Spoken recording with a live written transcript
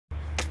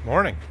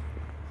Morning.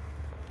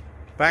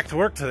 Back to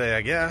work today,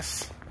 I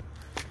guess.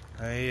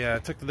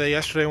 I took the day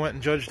yesterday, went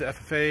and judged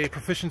FFA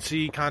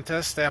proficiency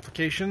contest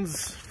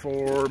applications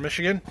for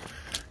Michigan.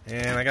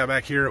 And I got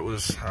back here, it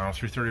was, I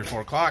don't know, 3:30 or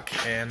 4 o'clock.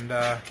 And,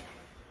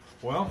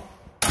 well,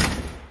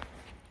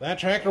 that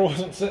tractor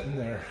wasn't sitting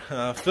there.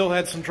 Phil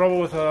had some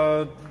trouble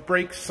with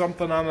brake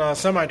something on a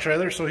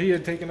semi-trailer, so he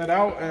had taken it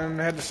out and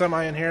had the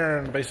semi in here,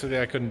 and basically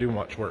I couldn't do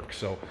much work.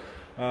 So,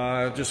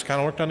 just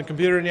kind of worked on the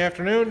computer in the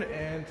afternoon,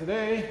 and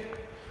today,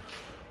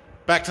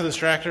 back to this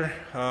tractor.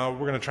 We're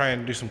going to try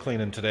and do some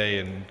cleaning today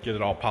and get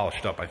it all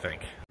polished up, I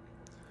think.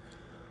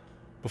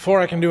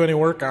 Before I can do any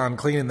work on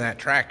cleaning that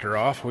tractor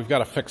off, we've got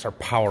to fix our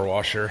power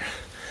washer.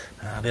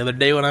 The other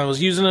day when I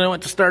was using it, I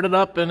went to start it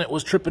up and it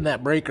was tripping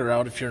that breaker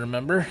out, if you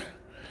remember.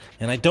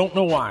 And I don't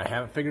know why. I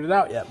haven't figured it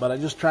out yet, but I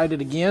just tried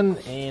it again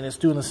and it's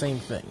doing the same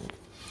thing.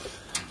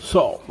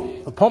 So,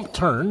 the pump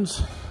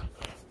turns.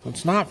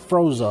 It's not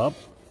froze up.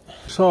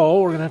 So,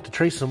 we're going to have to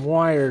trace some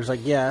wires, I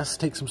guess,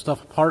 take some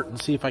stuff apart and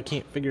see if I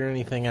can't figure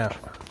anything out.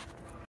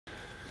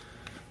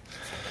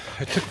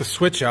 I took the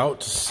switch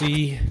out to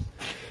see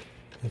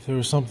if there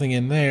was something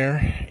in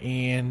there,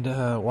 and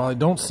while I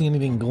don't see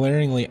anything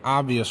glaringly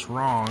obvious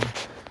wrong,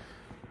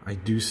 I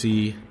do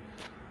see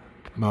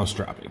mouse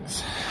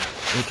droppings,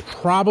 which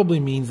probably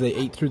means they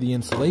ate through the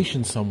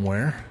insulation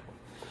somewhere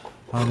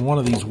on one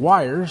of these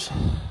wires,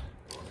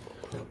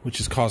 which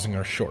is causing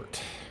our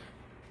short.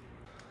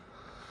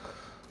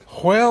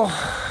 Well,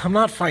 I'm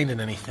not finding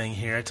anything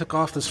here. I took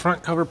off this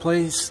front cover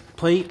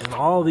plate and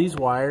all these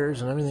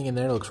wires and everything in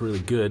there looks really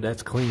good.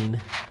 That's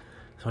clean.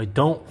 So I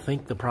don't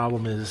think the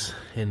problem is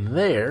in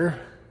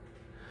there.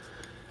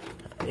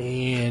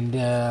 And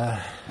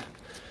I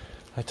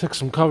took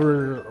some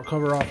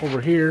cover off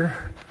over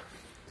here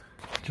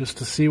just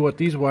to see what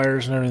these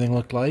wires and everything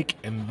looked like,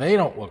 and they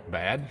don't look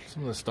bad.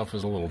 Some of this stuff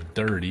is a little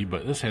dirty,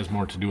 but this has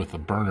more to do with the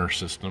burner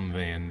system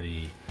than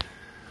the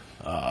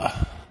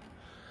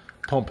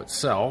pump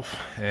itself,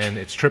 and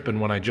it's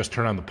tripping when I just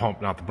turn on the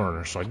pump, not the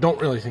burner, so I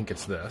don't really think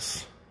it's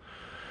this.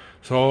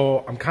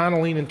 So I'm kind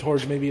of leaning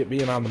towards maybe it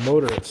being on the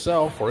motor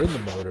itself or in the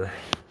motor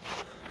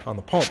on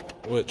the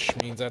pump, which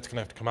means that's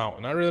gonna have to come out,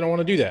 and I really don't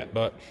want to do that,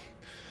 but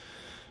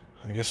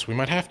I guess we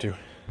might have to.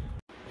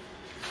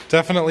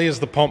 Definitely is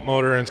the pump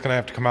motor, and it's gonna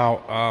have to come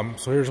out.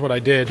 So here's what I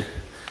did.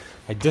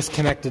 I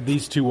disconnected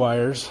these two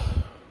wires,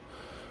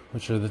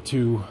 which are the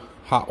two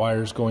hot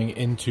wires going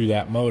into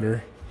that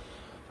motor,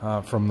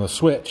 from the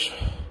switch,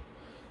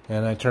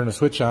 and I turned the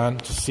switch on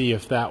to see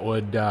if that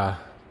would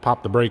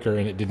pop the breaker,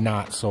 and it did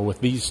not. So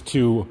with these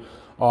two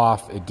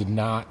off, it did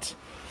not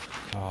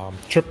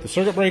trip the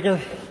circuit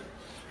breaker.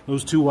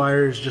 Those two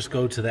wires just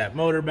go to that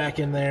motor back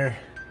in there,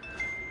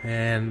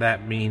 and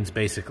that means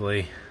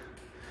basically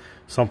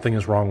something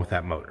is wrong with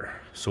that motor.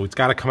 So it's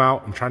got to come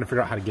out. I'm trying to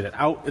figure out how to get it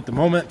out at the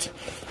moment.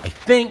 I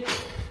think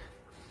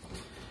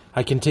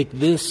I can take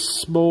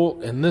this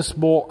bolt and this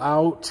bolt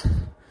out,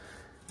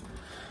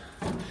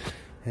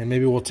 and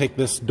maybe we'll take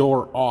this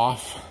door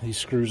off, these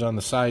screws on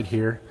the side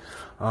here,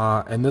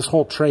 and this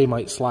whole tray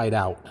might slide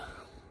out.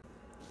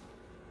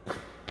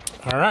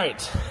 All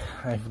right,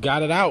 I've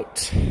got it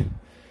out.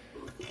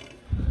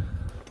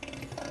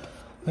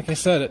 Like I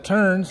said, it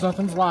turns,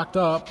 nothing's locked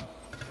up,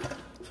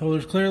 so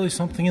there's clearly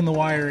something in the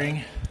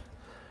wiring,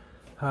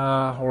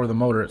 or the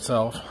motor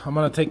itself. I'm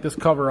gonna take this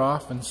cover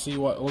off and see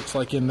what it looks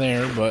like in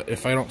there, but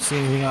if I don't see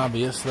anything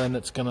obvious, then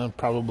it's gonna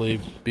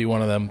probably be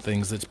one of them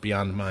things that's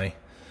beyond my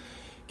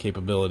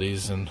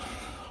capabilities, and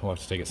we'll have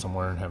to take it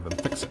somewhere and have them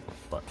fix it,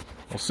 but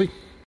we'll see.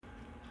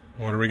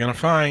 What are we gonna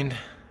find?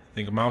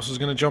 Think a mouse is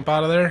gonna jump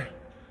out of there?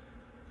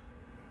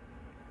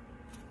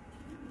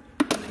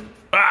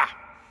 Ah!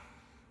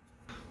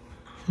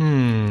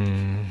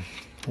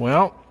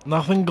 Well,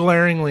 nothing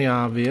glaringly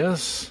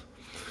obvious,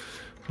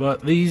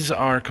 but these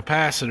are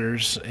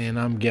capacitors, and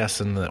I'm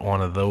guessing that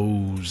one of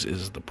those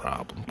is the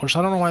problem. Of course,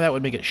 I don't know why that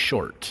would make it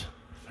short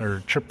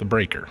or trip the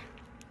breaker.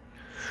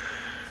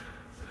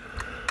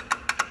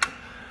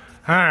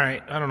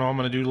 Alright, I don't know, I'm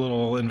going to do a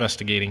little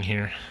investigating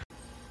here.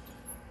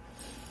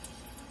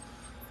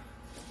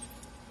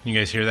 You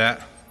guys hear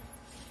that?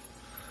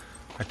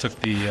 I took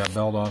the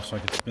belt off so I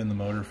could spin the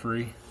motor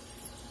free.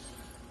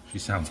 She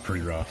sounds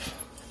pretty rough.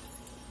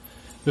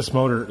 This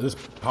motor, this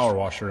power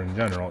washer in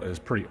general, is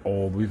pretty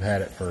old. We've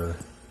had it for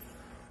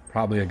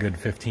probably a good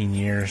 15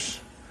 years.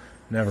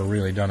 Never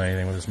really done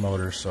anything with this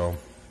motor, so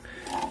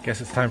I guess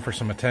it's time for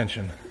some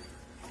attention.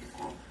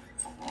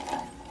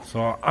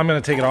 So I'm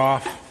going to take it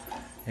off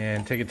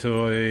and take it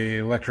to an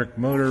electric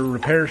motor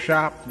repair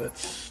shop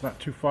that's not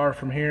too far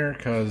from here,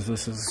 because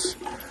this is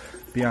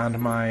beyond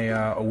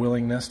my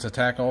willingness to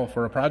tackle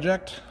for a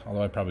project,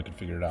 although I probably could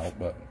figure it out,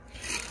 but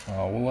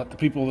we'll let the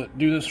people that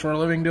do this for a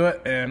living do it,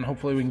 and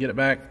hopefully we can get it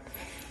back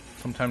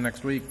sometime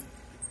next week.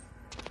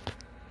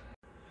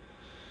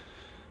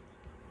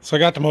 So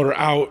I got the motor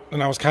out,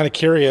 and I was kind of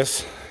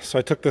curious, so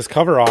I took this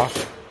cover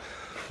off.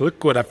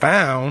 Look what I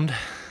found.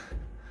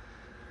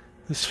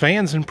 This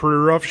fan's in pretty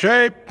rough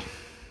shape.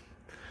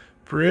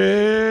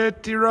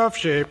 Pretty rough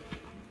shape.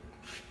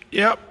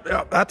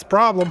 Yep, that's a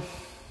problem.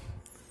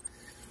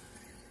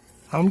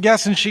 I'm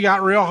guessing she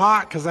got real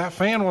hot because that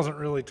fan wasn't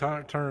really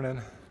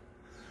turning.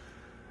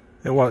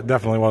 It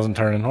definitely wasn't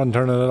turning. Wasn't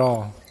turning at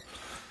all.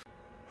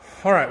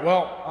 All right,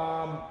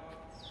 well,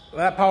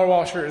 that power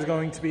washer is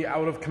going to be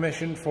out of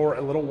commission for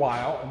a little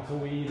while until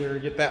we either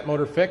get that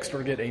motor fixed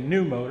or get a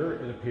new motor,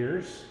 it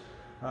appears.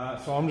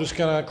 So I'm just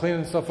gonna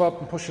clean stuff up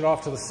and push it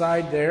off to the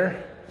side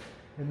there.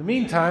 In the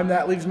meantime,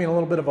 that leaves me in a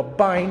little bit of a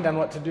bind on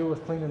what to do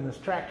with cleaning this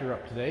tractor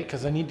up today,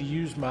 because I need to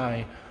use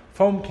my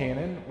foam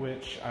cannon,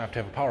 which I have to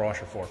have a power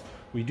washer for.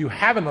 We do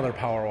have another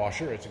power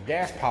washer. It's a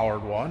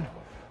gas-powered one,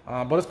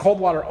 but it's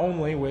cold water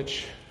only,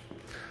 which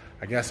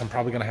I guess I'm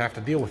probably gonna have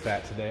to deal with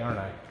that today, aren't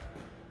I?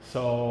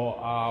 So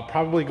I'll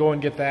probably go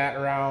and get that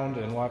around,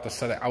 and we'll have to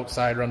set it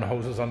outside, run the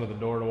hoses under the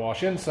door to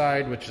wash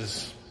inside, which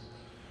is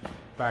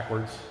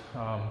backwards,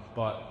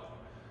 but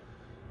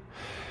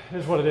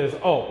here's what it is.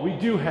 Oh, we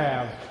do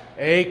have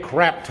a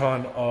crap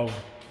ton of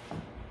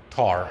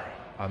tar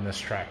on this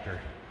tractor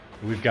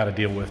we've got to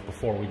deal with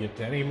before we get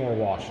to any more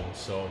washing.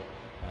 So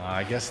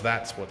I guess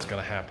that's what's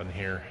going to happen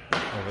here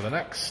over the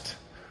next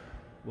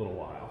little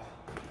while.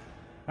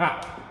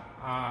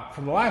 Now,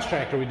 from the last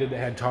tractor we did that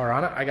had tar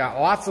on it, I got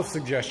lots of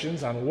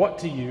suggestions on what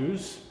to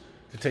use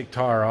to take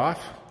tar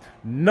off.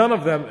 None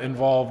of them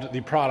involved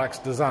the products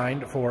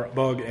designed for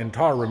bug and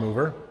tar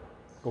remover.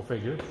 Go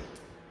figure.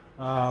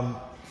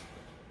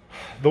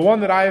 The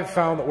one that I have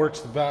found that works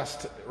the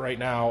best right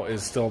now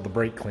is still the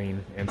brake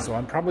clean, and so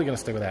I'm probably going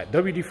to stick with that.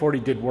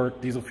 WD-40 did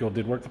work, diesel fuel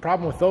did work. The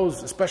problem with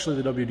those,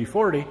 especially the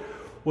WD-40,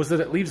 was that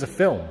it leaves a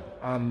film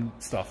on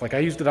stuff. Like I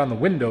used it on the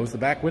windows, the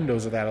back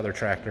windows of that other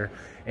tractor,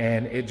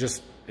 and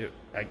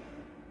I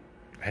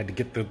had to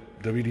get the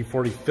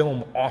WD-40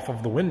 film off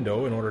of the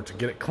window in order to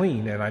get it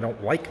clean, and I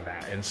don't like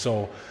that. And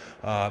so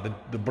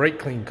the brake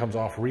clean comes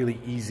off really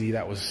easy.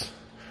 That was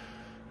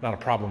not a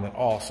problem at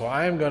all. So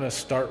I am going to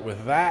start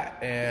with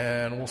that,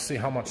 and we'll see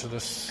how much of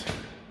this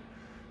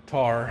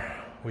tar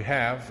we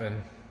have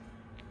and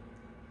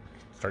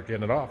start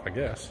getting it off, I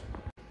guess.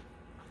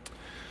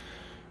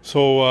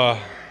 So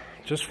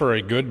just for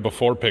a good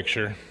before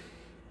picture,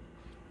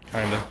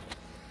 kinda,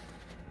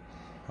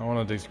 I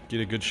wanted to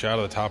get a good shot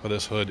of the top of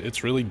this hood.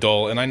 It's really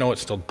dull, and I know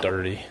it's still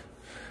dirty,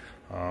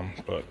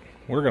 but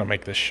we're gonna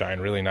make this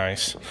shine really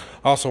nice.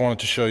 I also wanted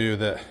to show you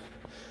that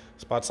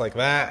spots like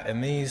that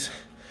and these,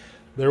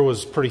 there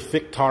was pretty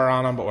thick tar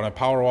on them, but when I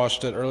power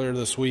washed it earlier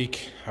this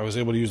week, I was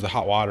able to use the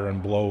hot water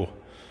and blow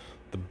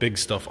the big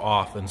stuff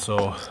off. And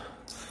so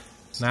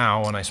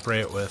now when I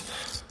spray it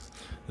with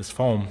this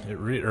foam,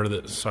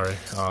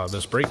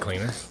 this brake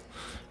cleaner,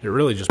 it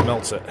really just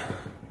melts it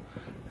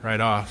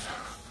right off.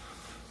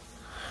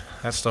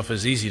 That stuff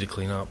is easy to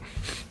clean up.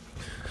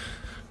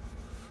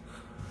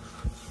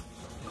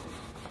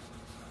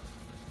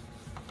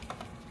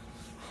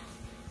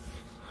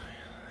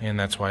 And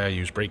that's why I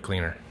use brake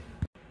cleaner.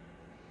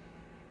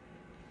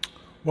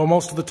 Well,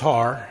 most of the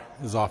tar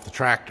is off the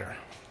tractor.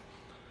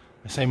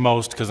 I say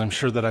most because I'm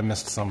sure that I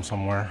missed some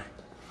somewhere.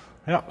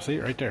 Yeah, see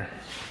it right there.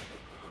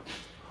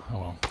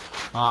 Oh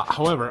well.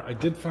 However, I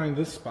did find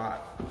this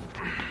spot.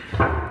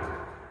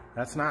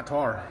 That's not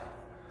tar.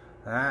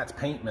 That's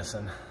paint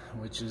missing,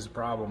 which is a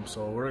problem.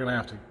 So we're gonna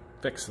have to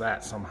fix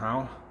that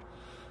somehow.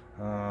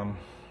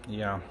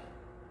 Yeah.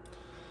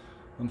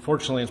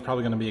 Unfortunately, it's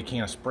probably gonna be a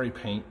can of spray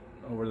paint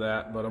over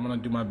that, but I'm gonna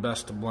do my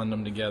best to blend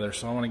them together.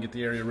 So I want to get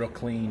the area real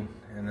clean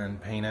and then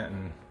paint it,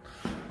 and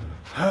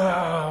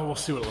we'll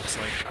see what it looks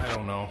like. I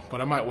don't know,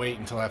 but I might wait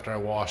until after I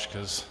wash,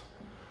 because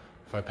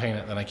if I paint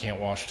it, then I can't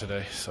wash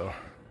today. So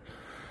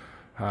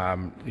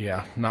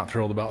yeah, not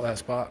thrilled about that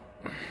spot.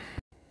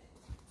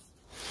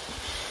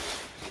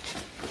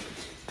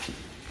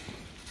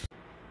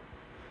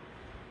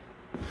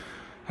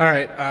 All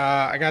right,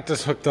 I got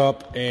this hooked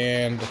up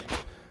and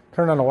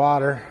turned on the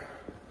water,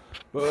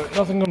 but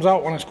nothing comes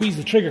out when I squeeze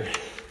the trigger,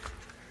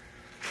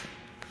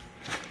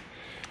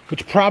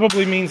 which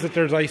probably means that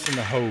there's ice in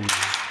the hose,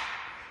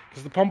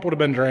 because the pump would have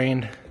been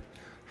drained,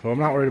 so I'm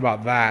not worried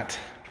about that.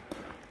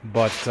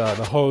 But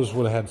the hose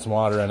would have had some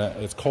water in it.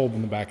 It's cold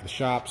in the back of the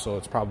shop, so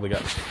it's probably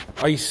got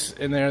ice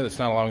in there that's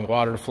not allowing the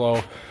water to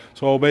flow.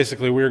 So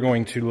basically we're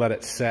going to let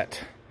it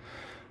set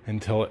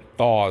until it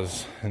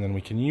thaws, and then we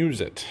can use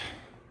it.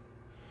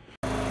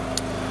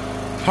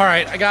 All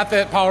right, I got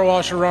that power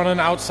washer running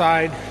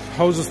outside.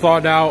 Hose is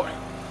thawed out.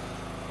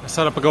 I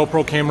set up a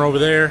GoPro camera over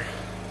there,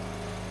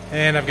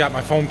 and I've got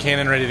my foam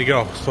cannon ready to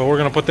go. So we're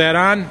gonna put that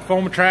on,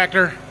 foam a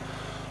tractor,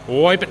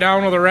 wipe it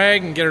down with a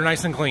rag, and get her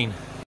nice and clean.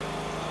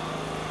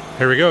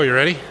 Here we go, you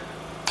ready?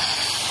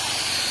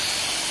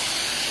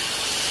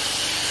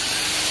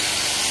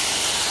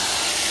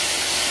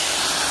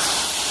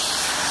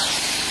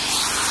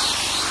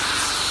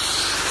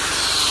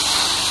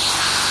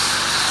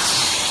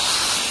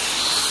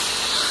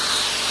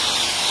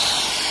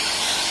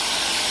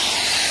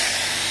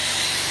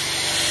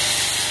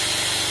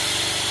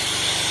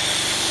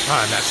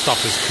 Ah, and that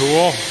stuff is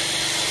cool.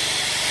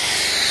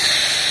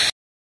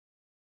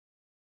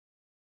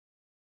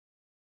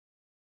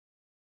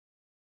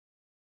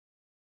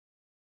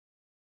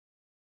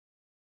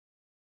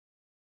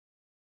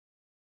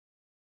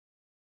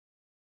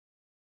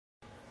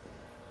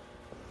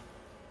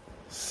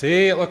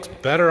 See, it looks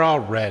better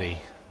already.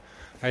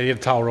 I get a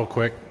towel real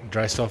quick,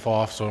 dry stuff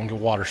off so I don't get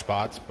water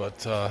spots, but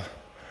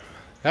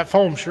that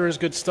foam sure is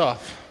good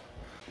stuff.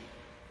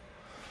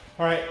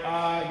 All right,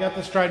 I got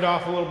this dried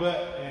off a little bit,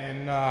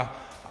 and I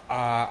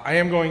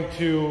am going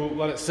to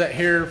let it sit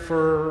here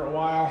for a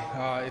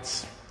while.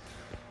 It's a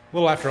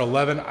little after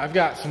 11. I've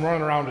got some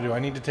running around to do. I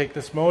need to take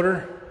this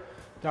motor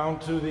down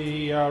to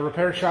the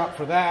repair shop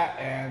for that,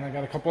 and I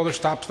got a couple other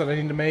stops that I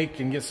need to make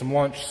and get some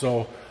lunch,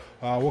 so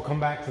we'll come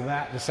back to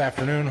that this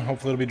afternoon.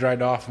 Hopefully it'll be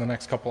dried off in the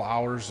next couple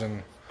hours,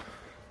 and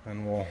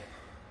we'll,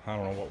 I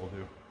don't know what we'll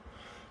do.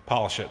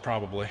 Polish it,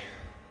 probably.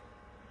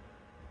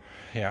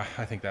 Yeah,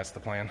 I think that's the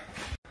plan.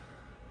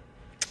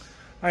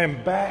 I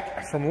am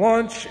back from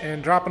lunch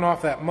and dropping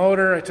off that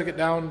motor. I took it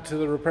down to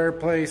the repair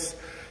place.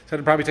 Said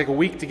it'd probably take a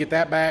week to get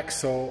that back,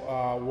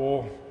 so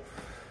we'll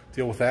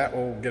deal with that.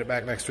 We'll get it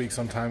back next week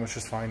sometime, which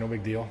is fine, no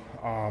big deal.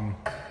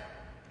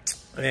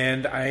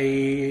 And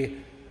I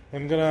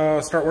am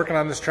gonna start working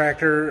on this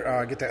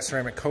tractor, get that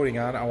ceramic coating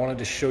on. I wanted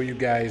to show you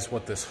guys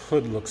what this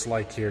hood looks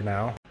like here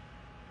now.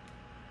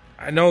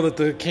 I know that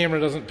the camera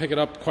doesn't pick it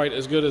up quite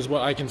as good as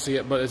what I can see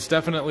it, but it's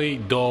definitely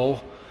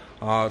dull.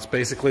 It's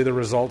basically the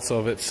results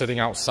of it sitting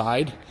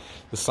outside.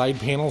 The side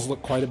panels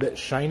look quite a bit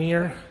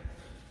shinier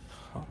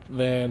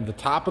than the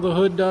top of the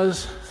hood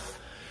does.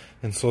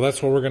 And so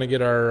that's where we're gonna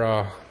get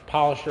our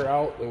polisher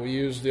out that we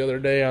used the other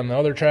day on the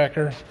other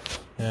tractor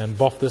and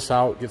buff this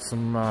out, get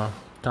some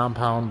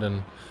compound,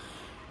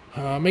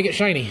 and make it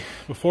shiny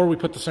before we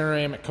put the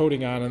ceramic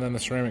coating on, and then the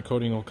ceramic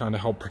coating will kind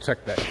of help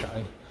protect that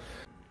shine.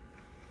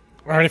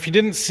 All right, if you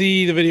didn't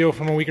see the video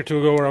from a week or two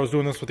ago where I was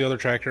doing this with the other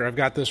tractor, I've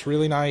got this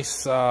really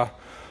nice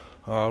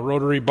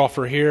rotary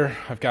buffer here.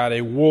 I've got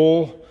a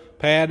wool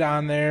pad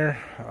on there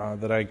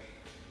that I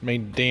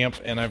made damp,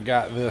 and I've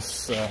got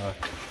this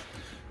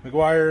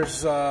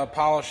Meguiar's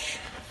polish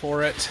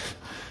for it.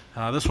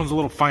 This one's a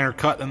little finer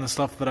cut than the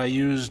stuff that I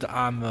used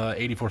on the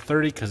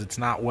 8430 because it's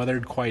not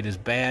weathered quite as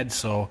bad,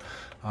 so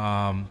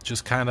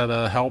just kind of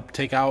to help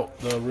take out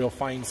the real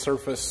fine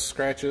surface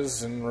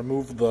scratches and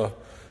remove the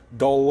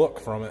dull look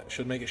from it.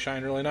 Should make it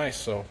shine really nice.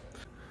 So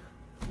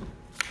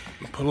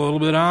put a little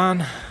bit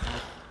on.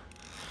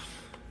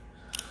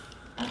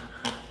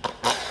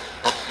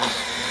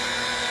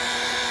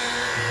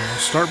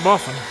 Start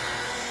buffing.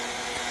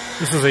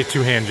 This is a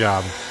two-hand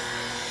job.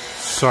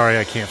 Sorry,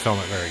 I can't film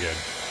it very good.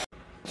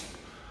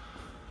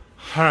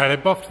 All right, I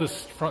buffed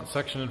this front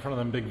section in front of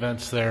them big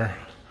vents there.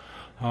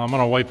 I'm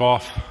gonna wipe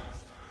off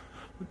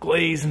the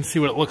glaze and see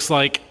what it looks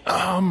like.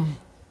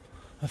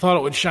 I thought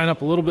it would shine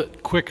up a little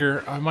bit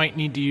quicker. I might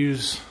need to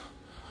use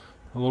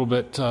a little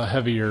bit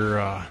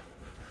heavier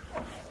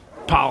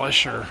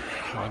polish or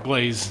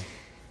glaze.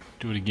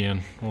 Do it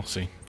again, we'll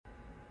see.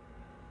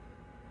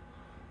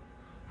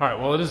 All right,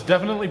 well, it is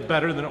definitely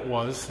better than it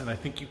was, and I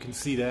think you can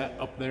see that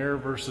up there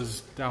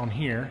versus down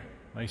here.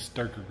 Nice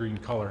darker green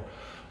color,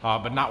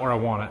 but not where I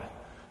want it.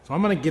 So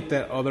I'm gonna get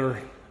that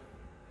other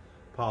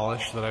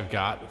polish that I've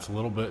got. It's a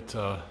little bit,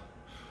 I'm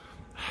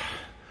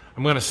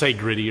gonna say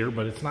grittier,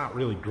 but it's not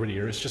really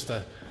grittier. It's just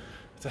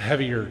it's a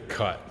heavier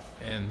cut,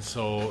 and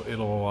so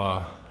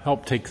it'll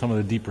help take some of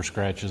the deeper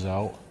scratches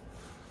out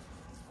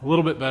a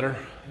little bit better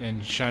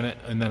and shine it.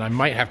 And then I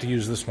might have to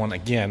use this one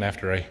again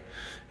after I,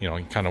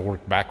 kind of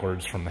work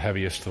backwards from the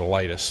heaviest to the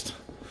lightest.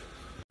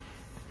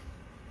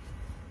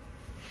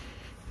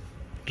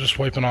 Just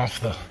wiping off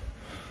the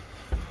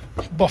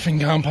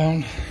buffing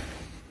compound.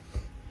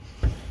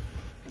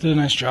 Did a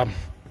nice job.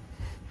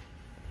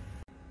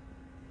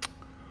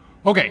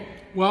 Okay,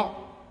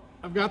 well,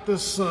 I've got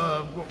this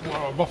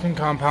buffing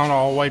compound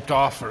all wiped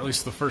off, or at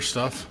least the first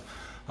stuff.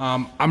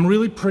 I'm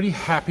really pretty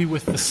happy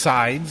with the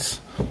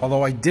sides,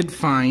 although I did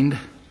find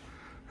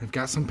I've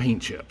got some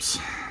paint chips,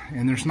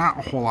 and there's not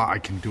a whole lot I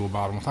can do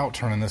about them without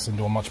turning this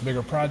into a much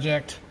bigger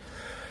project.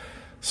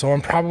 So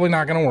I'm probably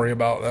not going to worry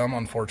about them,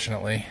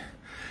 unfortunately.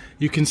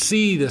 You can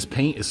see this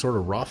paint is sort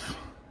of rough,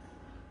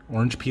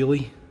 orange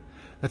peely.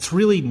 That's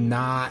really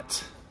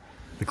not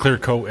the clear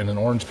coat and an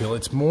orange peel.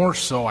 It's more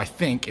so, I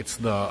think, it's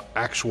the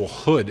actual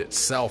hood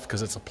itself,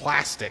 because it's a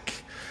plastic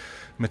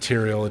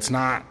material. It's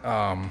not,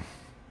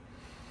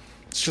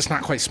 it's just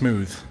not quite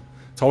smooth.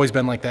 It's always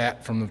been like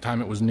that from the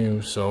time it was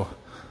new, so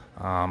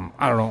I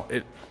don't know.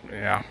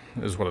 Yeah,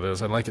 it is what it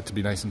is. I'd like it to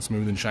be nice and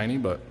smooth and shiny,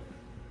 but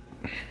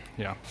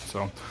yeah,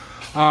 so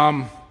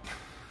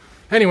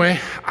anyway,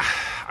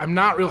 I'm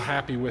not real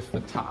happy with the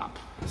top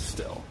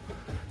still.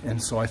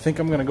 And so I think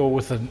I'm going to go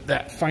with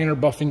that finer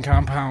buffing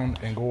compound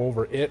and go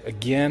over it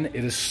again.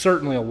 It is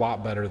certainly a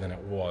lot better than it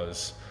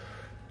was.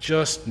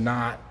 Just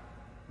not,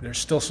 there's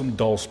still some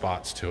dull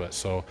spots to it.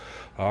 So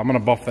I'm going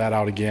to buff that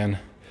out again.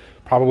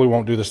 Probably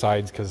won't do the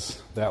sides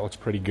because that looks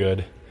pretty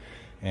good.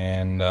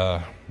 And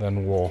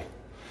then we'll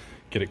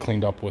get it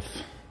cleaned up with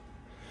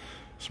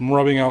some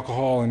rubbing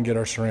alcohol and get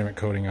our ceramic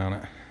coating on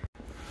it.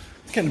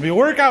 It's getting to be a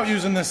workout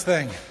using this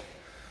thing.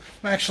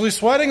 I'm actually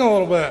sweating a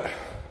little bit.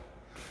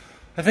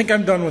 I think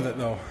I'm done with it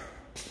though.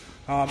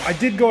 I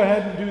did go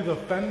ahead and do the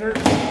fender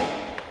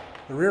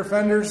the rear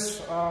fenders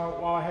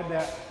while I had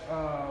that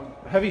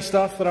heavy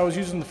stuff that I was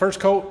using the first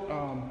coat.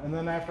 And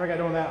then after I got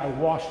done with that, I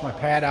washed my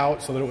pad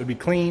out so that it would be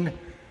clean,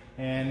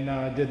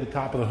 and did the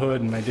top of the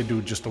hood, and I did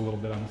do just a little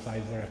bit on the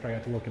sides there after I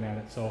got to looking at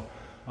it. So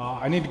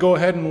I need to go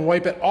ahead and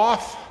wipe it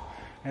off,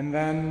 and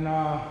then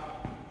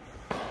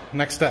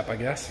next step, I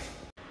guess.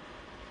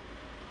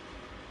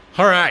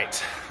 All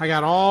right, I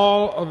got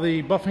all of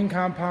the buffing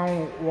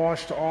compound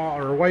washed off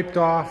or wiped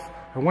off.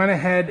 I went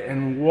ahead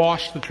and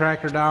washed the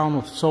tractor down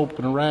with soap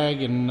and a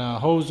rag and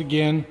hose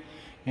again,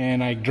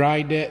 and I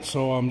dried it,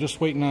 so I'm just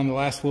waiting on the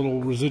last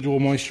little residual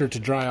moisture to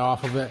dry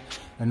off of it.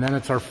 And then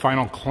it's our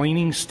final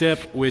cleaning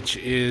step, which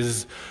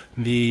is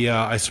the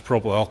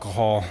isopropyl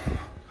alcohol,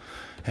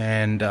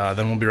 and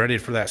then we'll be ready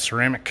for that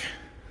ceramic.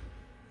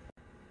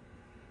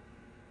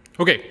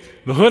 Okay,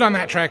 the hood on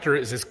that tractor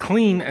is as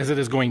clean as it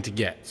is going to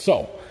get,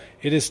 so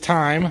it is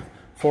time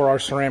for our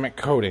ceramic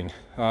coating.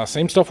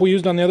 Same stuff we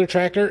used on the other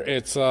tractor.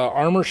 It's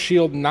Armor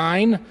Shield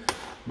 9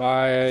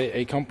 by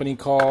a company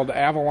called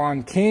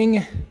Avalon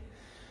King.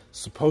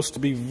 Supposed to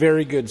be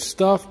very good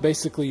stuff.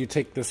 Basically, you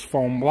take this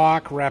foam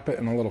block, wrap it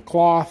in a little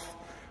cloth,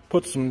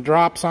 put some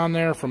drops on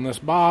there from this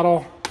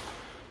bottle.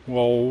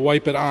 We'll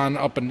wipe it on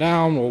up and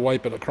down. We'll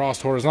wipe it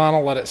across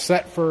horizontal, let it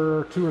set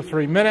for 2 or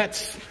 3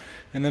 minutes,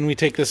 and then we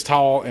take this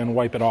towel and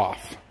wipe it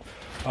off.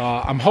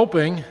 I'm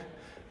hoping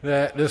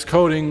that this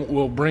coating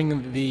will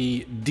bring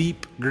the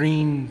deep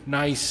green,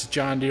 nice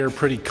John Deere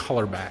pretty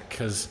color back,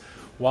 because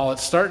while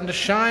it's starting to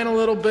shine a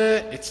little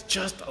bit, it's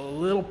just a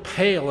little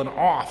pale and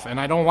off,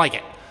 and I don't like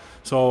it.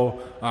 So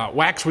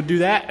wax would do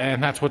that,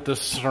 and that's what this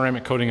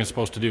ceramic coating is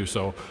supposed to do.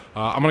 So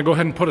I'm gonna go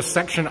ahead and put a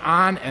section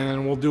on, and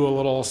then we'll do a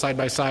little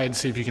side-by-side,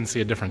 see if you can see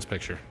a difference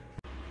picture.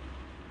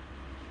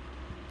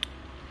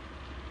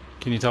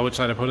 Can you tell which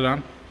side I put it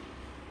on?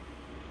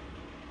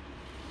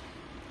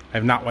 I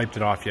have not wiped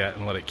it off yet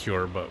and let it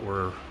cure, but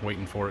we're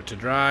waiting for it to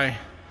dry.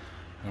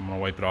 I'm gonna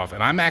wipe it off.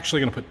 And I'm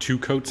actually gonna put 2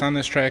 coats on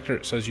this tractor.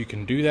 It says you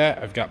can do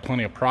that. I've got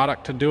plenty of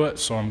product to do it,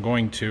 so I'm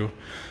going to.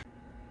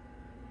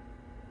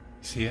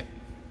 See it?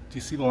 Do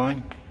you see the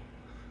line?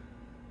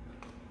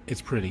 It's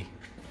pretty.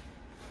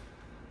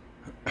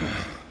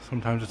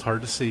 Sometimes it's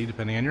hard to see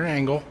depending on your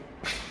angle,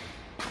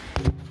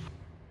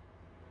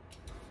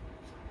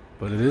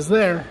 but it is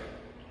there.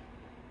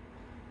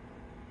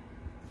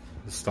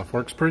 This stuff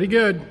works pretty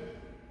good.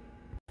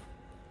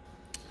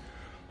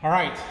 All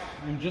right,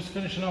 I'm just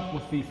finishing up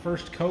with the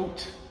first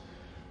coat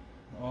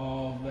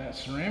of that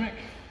ceramic.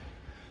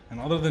 And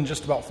other than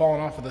just about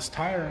falling off of this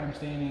tire I'm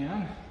standing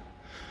on,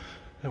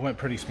 it went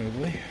pretty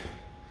smoothly.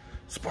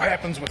 That's what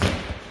happens with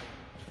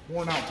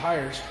worn out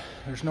tires.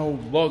 There's no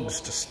lugs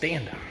to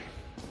stand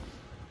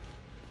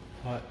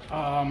on.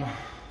 But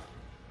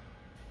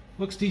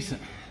looks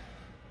decent.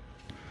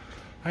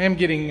 I am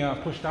getting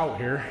pushed out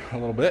here a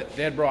little bit.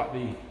 Dad brought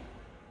the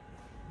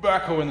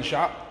backhoe in the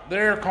shop.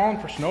 They're calling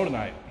for snow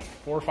tonight.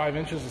 4 or 5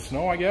 inches of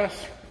snow, I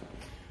guess.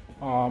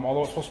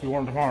 Although it's supposed to be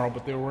warm tomorrow,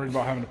 but they were worried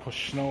about having to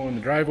push snow in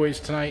the driveways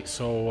tonight,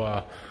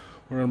 so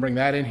we're gonna bring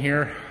that in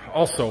here.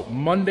 Also,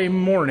 Monday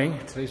morning,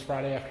 today's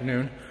Friday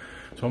afternoon,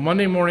 so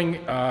Monday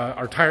morning,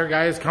 our tire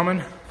guy is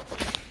coming.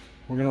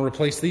 We're gonna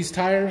replace these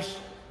tires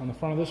on the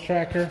front of this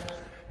tractor,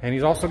 and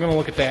he's also gonna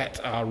look at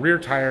that rear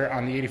tire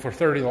on the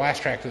 8430, the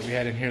last tractor that we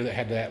had in here that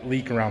had that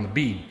leak around the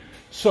bead.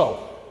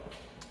 So,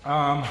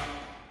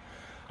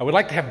 I would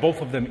like to have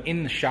both of them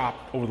in the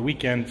shop over the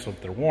weekend so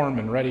that they're warm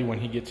and ready when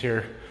he gets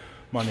here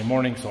Monday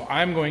morning. So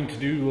I'm going to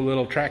do a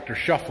little tractor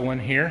shuffling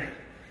here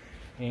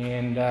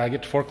and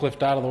get the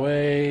forklift out of the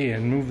way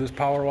and move this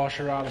power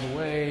washer out of the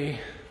way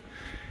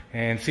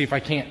and see if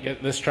I can't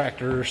get this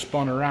tractor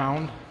spun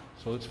around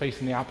so it's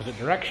facing the opposite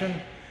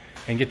direction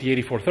and get the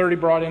 8430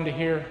 brought into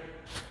here.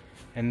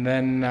 And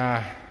then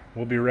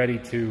we'll be ready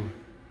to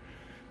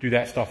do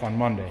that stuff on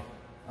Monday.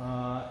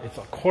 It's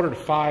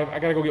 4:45. I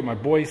gotta go get my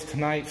boys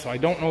tonight, so I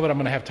don't know that I'm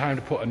gonna have time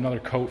to put another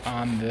coat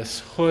on this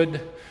hood,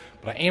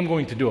 but I am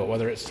going to do it,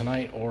 whether it's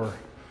tonight or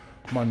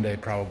Monday,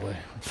 probably.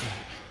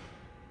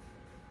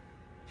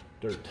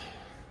 Dirt.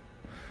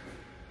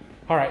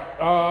 All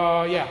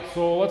right, yeah,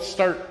 so let's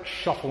start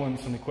shuffling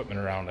some equipment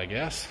around, I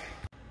guess.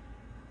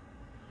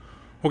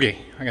 Okay,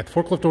 I got the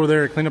forklift over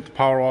there, clean up the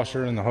power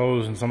washer and the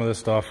hose and some of this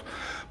stuff.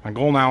 My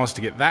goal now is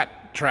to get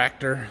that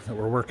tractor that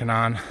we're working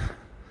on.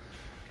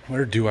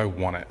 Where do I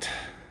want it?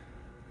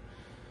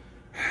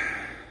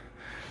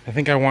 I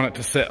think I want it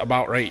to sit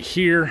about right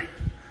here.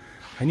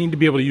 I need to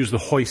be able to use the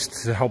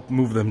hoist to help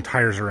move them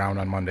tires around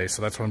on Monday.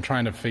 So that's what I'm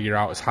trying to figure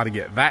out, is how to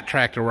get that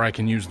tractor where I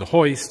can use the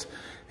hoist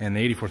and the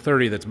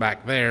 8430 that's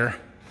back there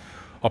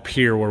up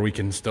here where we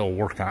can still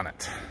work on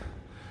it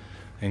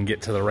and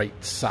get to the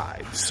right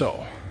side.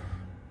 So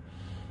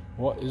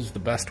what is the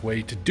best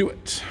way to do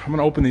it? I'm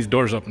gonna open these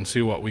doors up and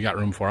see what we got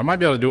room for. I might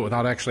be able to do it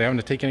without actually having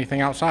to take anything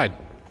outside.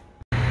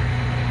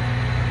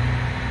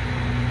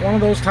 One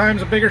of those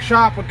times a bigger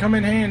shop would come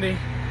in handy.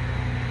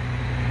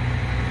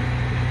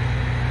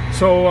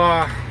 So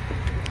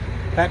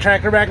that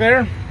tractor back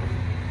there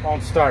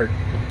won't start.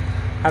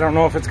 I don't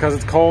know if it's because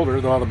it's cold or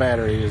the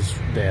battery is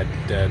dead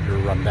or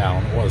run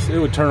down. It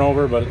would turn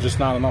over, but it's just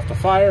not enough to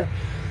fire.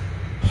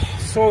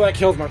 So that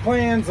kills my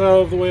plans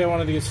of the way I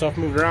wanted to get stuff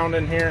moved around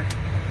in here.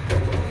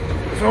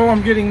 So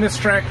I'm getting this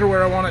tractor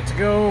where I want it to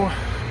go.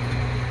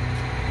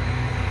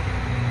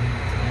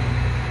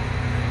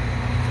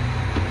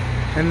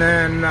 And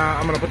then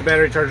I'm gonna put the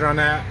battery charger on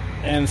that.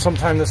 And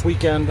sometime this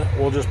weekend,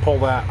 we'll just pull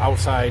that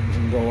outside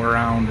and go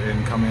around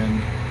and come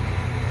in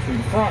through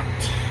the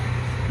front.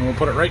 And we'll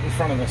put it right in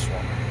front of this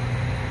one.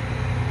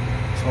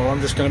 So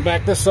I'm just gonna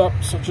back this up,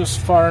 so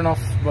just far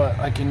enough, but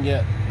I can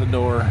get the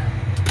door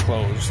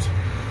closed.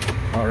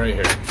 All right,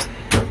 here.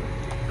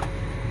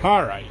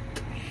 All right.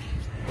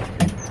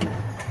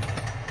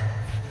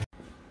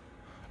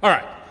 All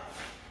right.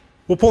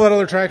 We'll pull that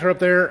other tractor up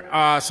there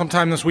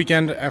sometime this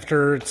weekend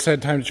after it's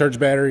said time to charge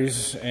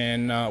batteries,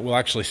 and we'll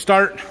actually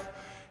start.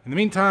 In the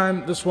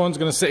meantime, this one's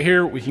gonna sit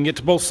here. We can get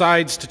to both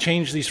sides to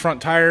change these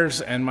front tires,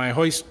 and my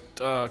hoist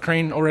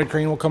crane, overhead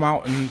crane, will come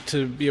out and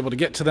to be able to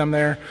get to them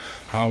there.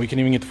 We can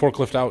even get the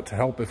forklift out to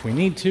help if we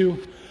need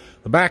to.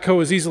 The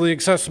backhoe is easily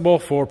accessible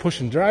for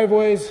pushing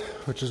driveways,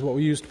 which is what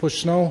we use to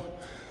push snow.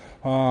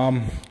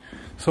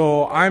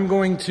 So I'm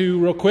going to,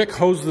 real quick,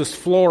 hose this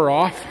floor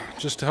off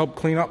just to help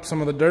clean up some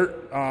of the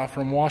dirt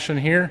from washing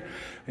here,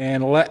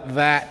 and let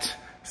that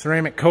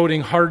ceramic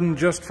coating harden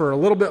just for a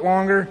little bit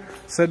longer.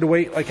 Said to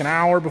wait like an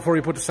hour before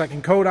you put the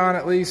second coat on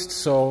at least,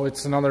 so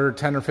it's another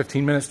 10 or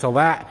 15 minutes till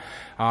that.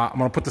 I'm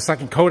gonna put the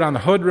second coat on the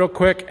hood real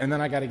quick, and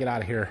then I gotta get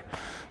out of here.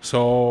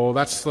 So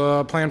that's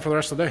the plan for the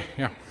rest of the day,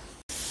 yeah.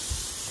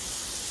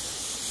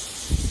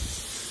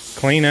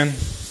 Cleaning.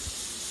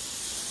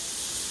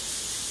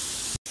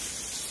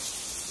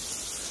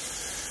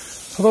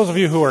 For those of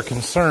you who are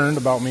concerned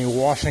about me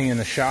washing in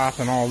the shop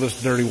and all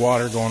this dirty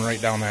water going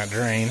right down that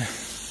drain,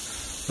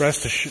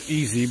 rest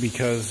easy,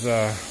 because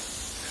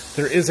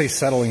there is a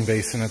settling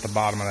basin at the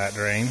bottom of that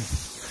drain.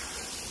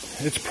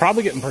 It's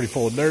probably getting pretty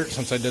full of dirt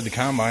since I did the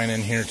combine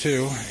in here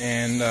too,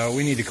 and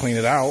we need to clean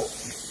it out,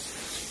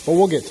 but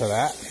we'll get to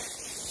that.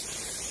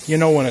 You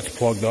know when it's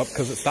plugged up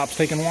because it stops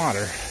taking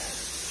water.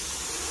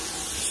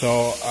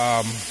 So,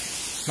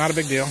 not a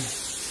big deal.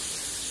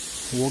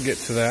 We'll get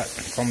to that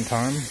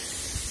sometime.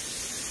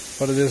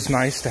 But it is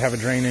nice to have a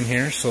drain in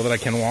here so that I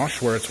can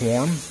wash where it's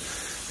warm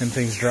and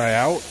things dry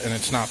out and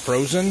it's not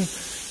frozen.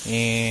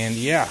 And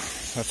yeah,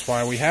 that's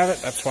why we have it.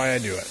 That's why I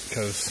do it,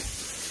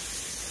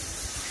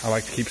 because I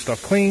like to keep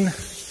stuff clean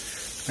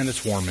and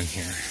it's warm in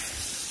here.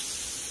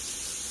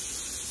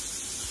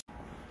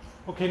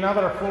 Okay, now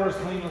that our floor is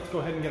clean, let's go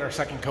ahead and get our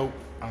second coat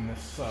on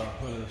this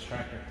hood of this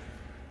tractor.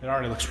 It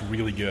already looks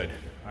really good.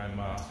 I'm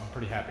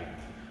pretty happy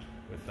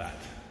with that.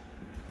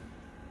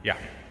 Yeah,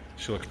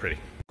 she looks pretty.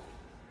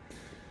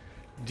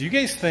 Do you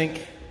guys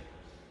think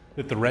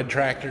that the red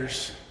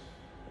tractors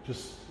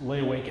just lay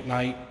awake at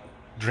night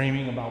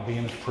dreaming about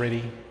being as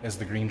pretty as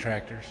the green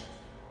tractors?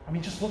 I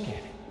mean, just look at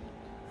it.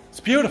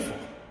 It's beautiful.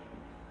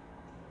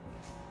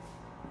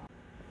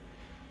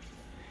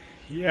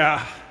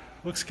 Yeah,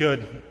 looks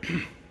good.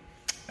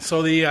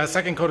 So the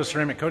second coat of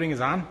ceramic coating is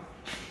on.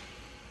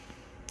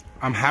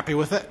 I'm happy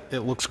with it. It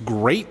looks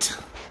great.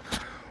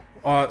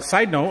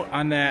 Side note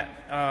on that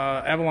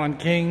Avalon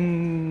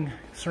King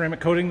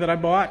ceramic coating that I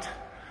bought,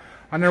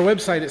 on their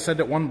website it said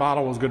that one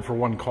bottle was good for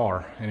one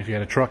car, and if you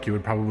had a truck you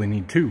would probably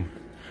need two.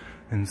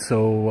 And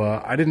so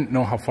I didn't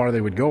know how far they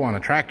would go on a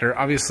tractor.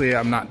 Obviously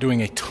I'm not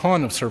doing a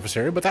ton of surface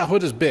area, but that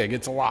hood is big,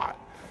 it's a lot.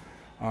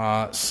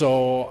 I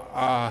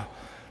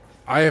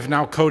have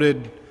now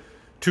coated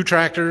 2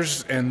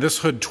 tractors and this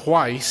hood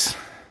twice,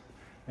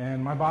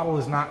 and my bottle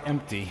is not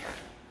empty.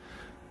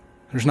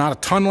 There's not a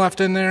ton left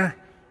in there,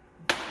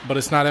 but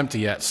it's not empty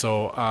yet,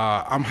 so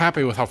I'm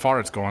happy with how far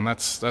it's going.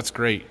 That's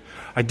great.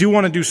 I do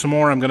want to do some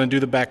more. I'm going to do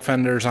the back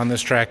fenders on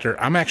this tractor.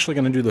 I'm actually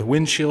going to do the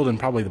windshield and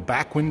probably the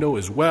back window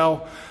as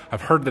well.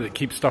 I've heard that it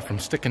keeps stuff from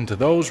sticking to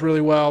those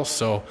really well,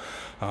 so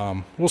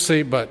we'll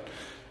see. But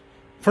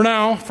for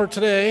now, for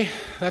today,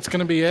 that's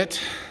going to be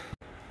it.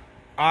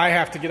 I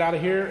have to get out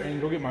of here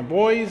and go get my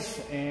boys,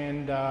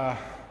 and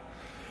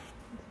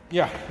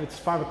yeah, it's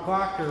 5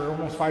 o'clock or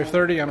almost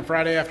 5:30 on a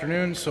Friday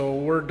afternoon, so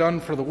we're done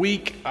for the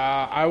week.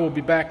 I will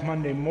be back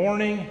Monday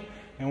morning,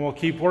 and we'll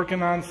keep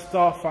working on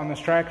stuff on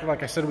this tractor.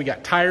 Like I said, we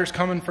got tires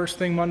coming first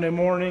thing Monday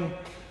morning,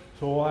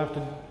 so we'll have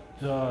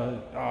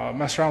to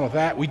mess around with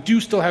that. We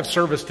do still have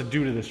service to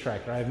do to this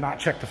tractor. I have not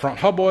checked the front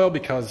hub oil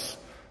because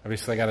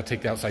obviously I got to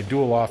take the outside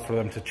dual off for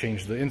them to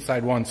change the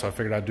inside one, so I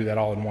figured I'd do that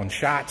all in one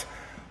shot.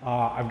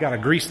 I've got to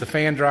grease the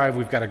fan drive,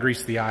 we've got to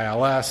grease the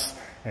ILS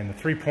and the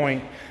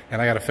 3-point,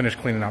 and I got to finish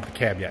cleaning out the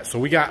cab yet. So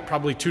we got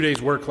probably 2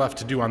 days work left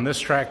to do on this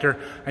tractor.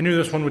 I knew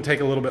this one would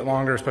take a little bit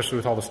longer, especially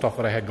with all the stuff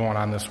that I had going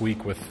on this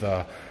week with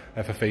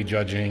FFA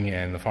judging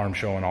and the farm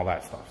show and all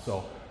that stuff.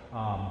 So,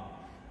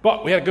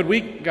 but we had a good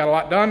week, got a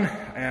lot done,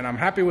 and I'm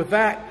happy with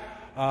that.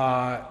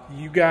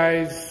 You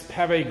guys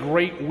have a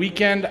great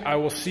weekend. I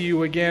will see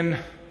you again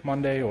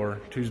Monday or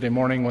Tuesday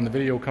morning when the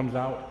video comes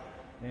out.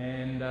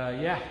 And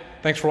yeah,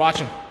 thanks for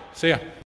watching. See ya.